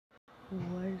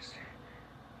What's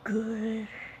good,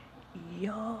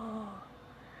 y'all?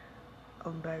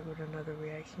 I'm back with another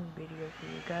reaction video for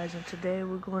you guys, and today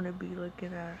we're going to be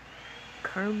looking at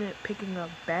Kermit picking up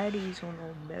baddies on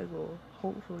Omegle.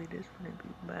 Hopefully this gonna be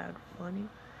mad funny.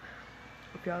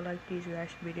 If y'all like these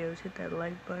reaction videos, hit that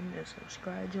like button and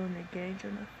subscribe, join the gang,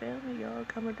 join the family. Y'all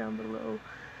comment down below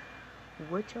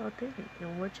what y'all think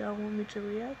and what y'all want me to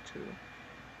react to.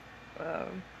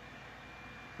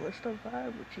 What's the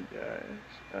vibe with you guys?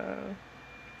 I'm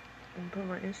gonna put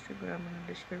my Instagram in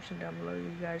the description down below. You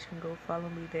guys can go follow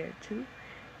me there too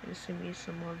and send me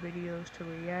some more videos to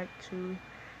react to.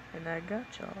 And I got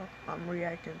y'all. I'm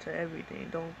reacting to everything.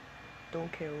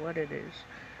 Don't care what it is.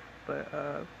 But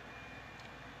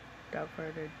without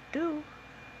further ado,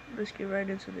 let's get right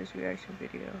into this reaction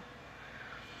video.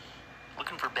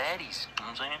 Looking for baddies, you know what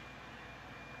I'm saying?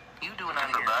 You doing out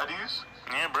Looking here? for baddies?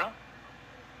 Yeah, bro.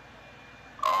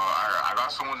 I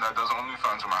got someone that does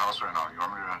OnlyFans in my house right now. You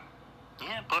want me to?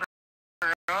 Yeah, put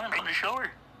her on and show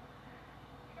her.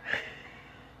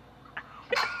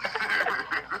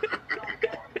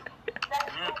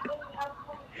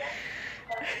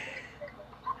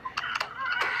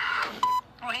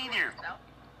 Oh, hey there.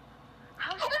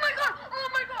 Oh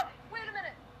my god, wait a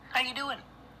minute. How you doing?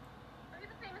 Are you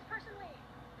the famous person?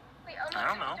 Wait, I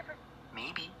don't know.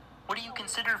 Maybe. What do you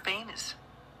consider famous?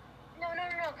 No,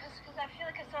 because I feel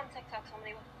like I saw on TikTok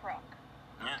somebody with a fro.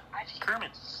 Yeah.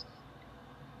 Kermit.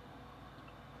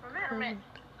 Kermit.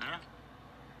 Yeah.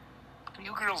 What are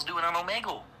you girls doing on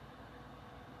Omegle?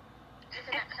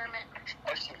 Isn't that Kermit?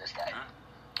 I've seen this guy.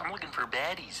 I'm looking for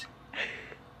baddies.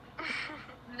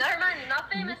 Never mind, not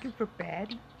You famous. looking for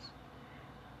baddies?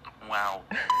 Wow.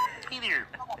 Hey there.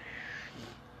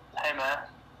 Hey man,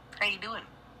 How you doing?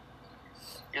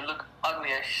 you look ugly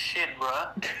as shit,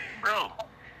 bruh. Bro,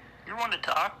 you want to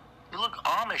talk? You look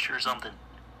Amish or something.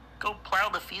 Go plow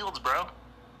the fields, bro.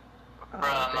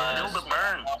 Bruh, man. Build a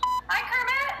burn. Hi,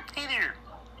 Kermit. Hey there.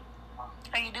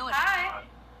 How you doing? Hi.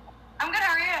 I'm good,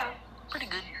 how are you? Pretty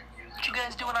good. What you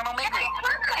guys doing on Omegle?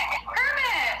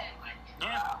 Kermit.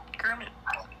 Yeah, Kermit.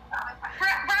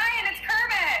 Brian, it's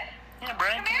Kermit. Yeah,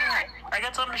 Brian. Come here. I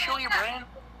got something to show you, Brian.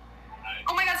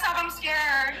 Oh my god, stop, I'm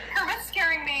scared. Kermit's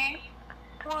scaring me.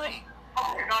 Why?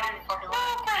 Oh, you're not even fucking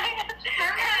Oh, Brian. Kermit.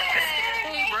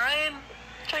 Hey, Brian.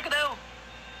 Check it out.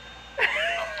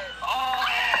 Oh,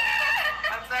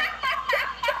 that's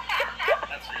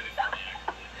really funny, actually.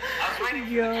 I was waiting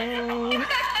for Yo. I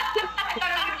thought it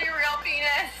was gonna be a real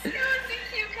penis. It was a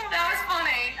cucumber. That was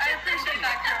funny. I appreciate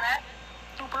that, Kermit.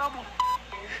 No problem.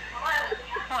 Oh,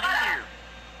 hey there.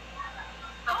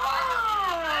 Oh.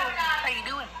 How you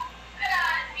doing?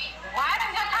 Why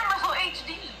does that camera so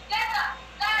HD? I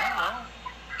don't know.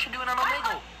 What you doing on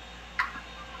Omegle?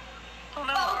 Oh,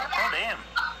 no. Oh, damn.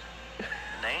 Oh,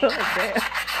 Damn. damn.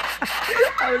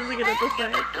 I was looking at the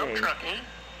same Dump thing. truck, eh?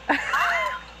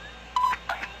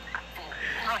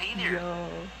 Oh, hey there. Yo.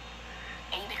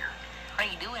 Hey there. How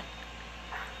you doing?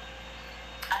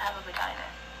 I have a vagina.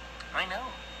 I know.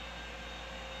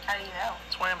 How do you know?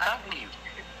 That's why I'm talking to you.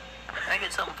 I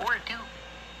got something for it, too.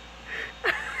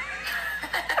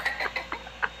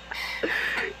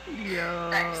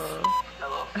 Yo.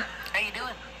 Hello? How you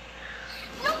doing?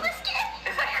 No biscuit.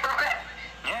 Is that Kermit?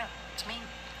 Yeah, it's me.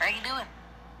 How you doing?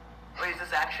 Wait, is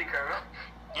this actually Kermit?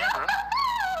 Yeah, bro.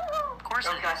 Of course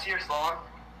Yo, it can I is. see your slong?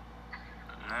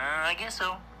 I guess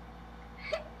so.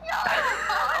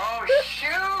 Oh,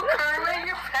 shoot, Kermit,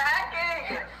 you're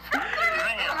packing!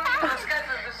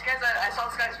 I saw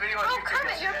this guy's video on Oh, YouTube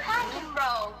Kermit, you're yesterday. packing,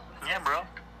 bro. Yeah, bro.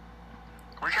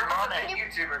 Where's your mom at?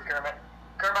 Kermit's a YouTuber, Kermit.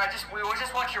 Kermit, we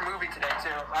just watched your movie today, too.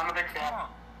 I'm a big fan. Oh,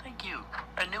 thank you.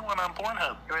 A new one on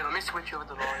Pornhub. Wait, let me switch over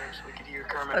the volume so we can hear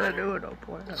Kermit. I don't better. know no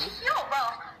point. Yo, bro,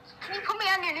 can you put me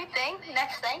on your new thing,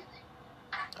 next thing?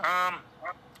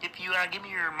 If you give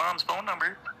me your mom's phone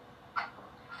number.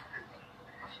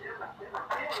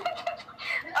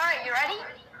 Alright, you ready?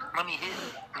 Let me hit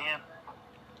it. Yeah.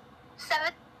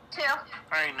 7-2.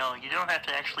 Alright, no, you don't have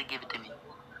to actually give it to me.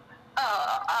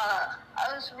 I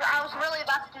was really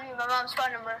about to give you my mom's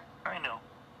phone number. I know.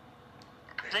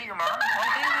 Is that your mom? Oh,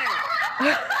 hey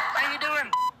there. How you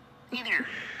doing? Hey there.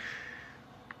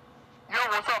 Yo,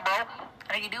 what's up, bro?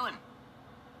 How you doing?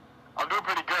 I'm doing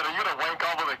pretty good. Are you gonna wank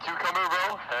off with a cucumber,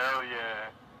 bro? Hell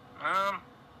yeah.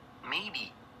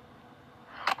 Maybe.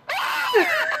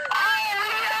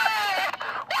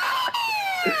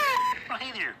 Oh,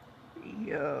 hey there.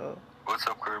 Yo. What's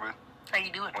up, Kermit? How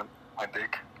you doing? Want my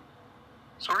dick?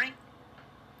 Sorry?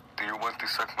 Do you want to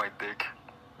suck my dick?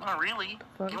 Not really.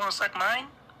 Fuck. You want to suck mine?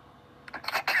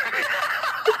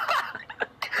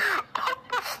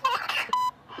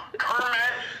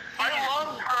 Kermit, I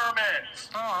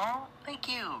Thank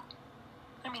you.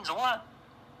 That means a lot.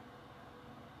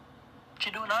 What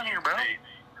you doing on here, bro? Hey,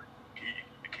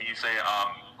 can you say,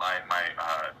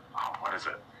 what is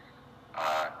it?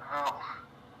 Have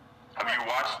you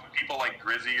watched people like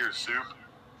Grizzy or Soup?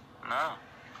 No.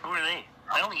 Who are they?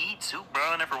 I only eat soup, bro.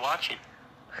 I never watch it.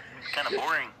 It's kind of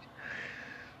boring.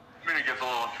 I mean, it gets a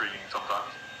little intriguing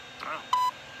sometimes. Oh.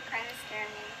 Trying to scare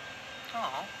me.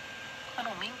 Oh. I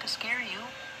don't mean to scare you.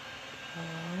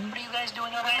 Aww, What are you guys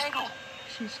doing on Omegle?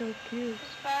 she's so cute.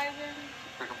 Just vibing.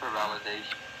 Looking for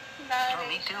validation. Oh,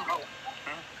 me too. Yeah.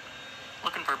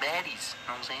 Looking for baddies.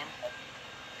 Know what I'm saying?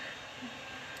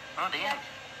 Oh, damn.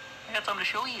 I got something to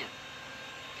show you.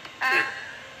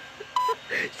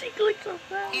 She clicked so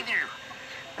fast. Hey there.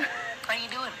 How you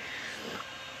doing?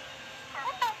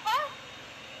 What the fuck?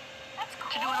 That's What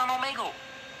cool. you doing on Omegle?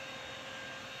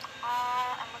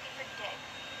 I'm looking for dick.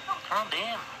 Oh,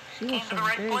 damn. She Came wants to the some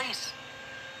right dick. place.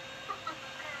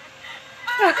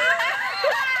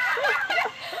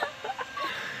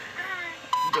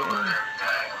 Damn.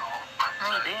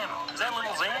 Oh, damn. Is that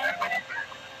little Zan?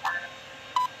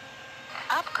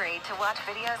 Upgrade to watch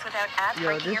videos without ads Yo,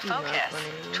 breaking this your is not focus.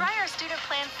 funny. Try our student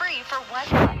plan free for 1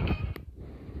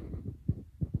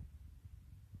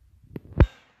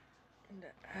 The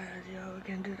ads, yo, we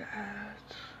can do the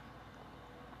ads.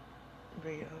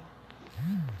 But yo,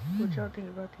 what y'all think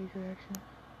about these reactions?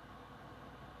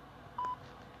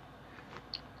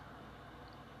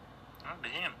 Oh,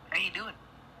 damn. How you doing?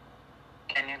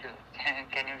 Can you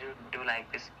do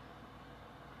like this?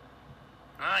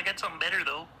 Oh, I got something better,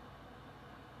 though.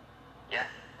 Yeah,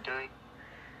 do it.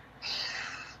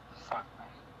 Fuck man.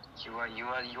 You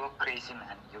are crazy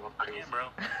man. You are crazy. Yeah, bro.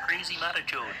 Crazy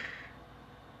Matachode.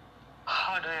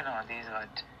 How do you know these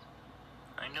words?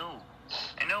 I know.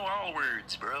 I know all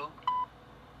words, bro.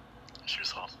 She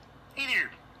was hot. Hey there.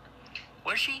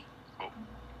 Was she? What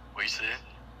you say?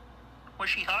 Was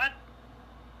she hot?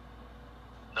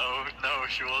 No,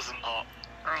 she wasn't hot.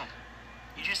 Oh.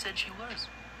 You just said she was.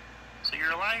 So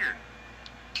you're a liar.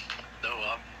 No,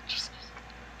 I'm just...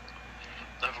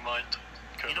 Never mind.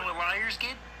 You know what liars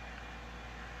get?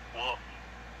 What?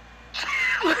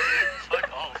 Fuck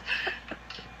off.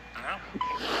 No.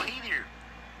 Hey there.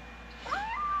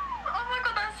 Oh my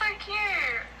god, that's so cute.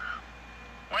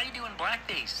 Why are you doing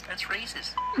blackface? That's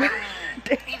racist.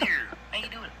 Hey there. How you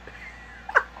doing?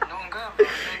 I'm doing good, bro. I'm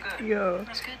doing good. Yo,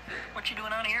 That's good. What you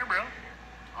doing on here, bro?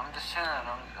 I'm just chilling.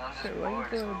 I'm just why you bored.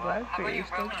 doing So, how about you, blackface?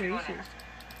 bro? That's What you doing? racist.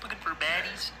 Looking for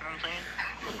baddies. You know what I'm saying?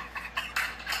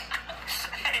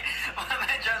 I'm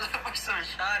trying to look for some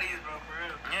shotties, bro, for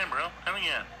real. Yeah, bro. I mean,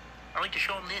 yeah. I like to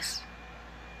show them this.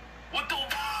 What the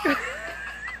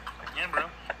Yeah, bro.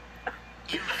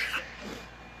 You.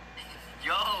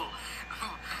 Yo!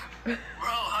 Bro,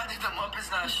 how did the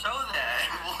Muppets not show that?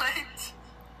 What?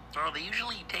 Well, they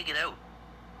usually take it out.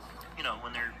 You know,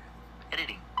 when they're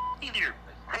editing. Hey there.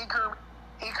 Hey, Kermit.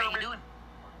 Hey, How you doing?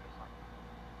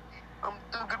 I'm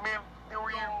doing good, man. How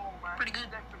are you? Pretty good.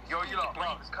 Yo, you know,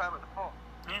 Playing. it's Kermit the Frog.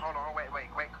 Yeah. Hold on, wait.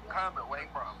 Kermit, wait,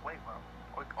 bro.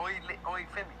 Oi,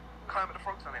 Finley. Kermit the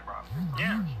Frog's on there, bro.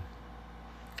 Yeah.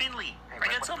 Finley, Hey, I wait,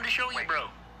 got something to show you, wait. bro.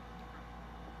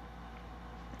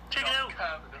 Check it out.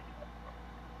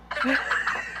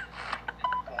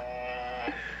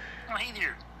 Oh, hey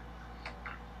there.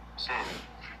 So,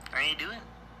 How you doing?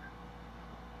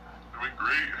 doing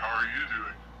great. How are you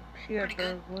doing? She got Pretty the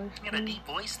good. voice. You got a thing. deep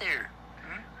voice there.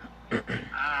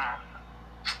 Ah.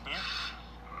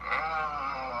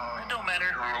 Yeah. It don't matter.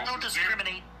 Don't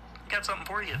discriminate. Got something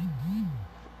for you.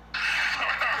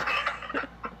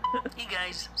 Hey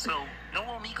guys, so no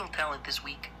Omegle talent this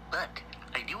week, but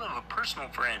I do have a personal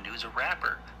friend who's a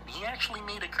rapper. He actually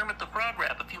made a Kermit the Frog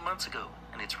rap a few months ago,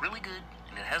 and it's really good,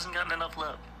 and it hasn't gotten enough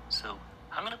love. So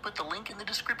I'm gonna put the link in the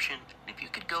description. If you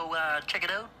could go check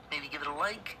it out, maybe give it a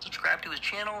like, subscribe to his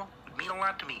channel, it would mean a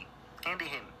lot to me and to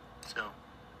him. So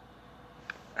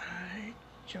Alright,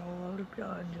 y'all, if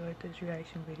y'all enjoyed this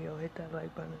reaction video, hit that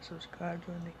like button, subscribe,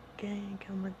 join the gang,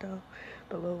 comment down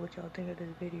below what y'all think of this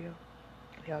video.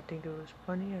 Y'all think it was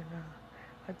funny or not?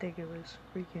 I think it was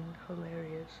freaking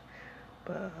hilarious.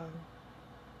 But I'm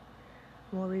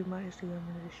gonna leave my Instagram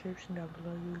in the description down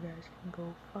below. You guys can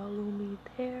go follow me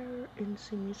there and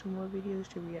send me some more videos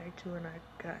to react to, and I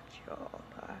got y'all.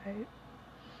 Alright,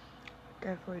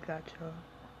 definitely got y'all.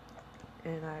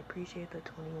 And I appreciate the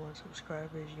 21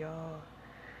 subscribers, y'all.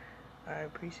 I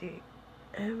appreciate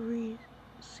every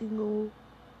single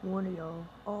one of y'all,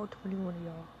 all 21 of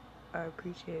y'all. I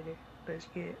appreciate it. Let's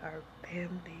get our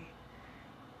family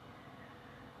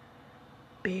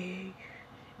big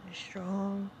and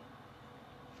strong,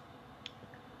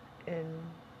 and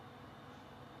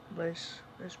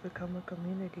let's become a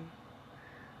community.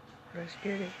 Let's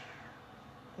get it.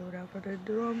 But without further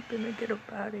ado, I'm gonna get up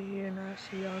out of here, and I'll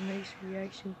see y'all next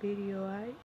reaction video,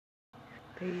 alright?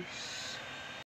 Peace.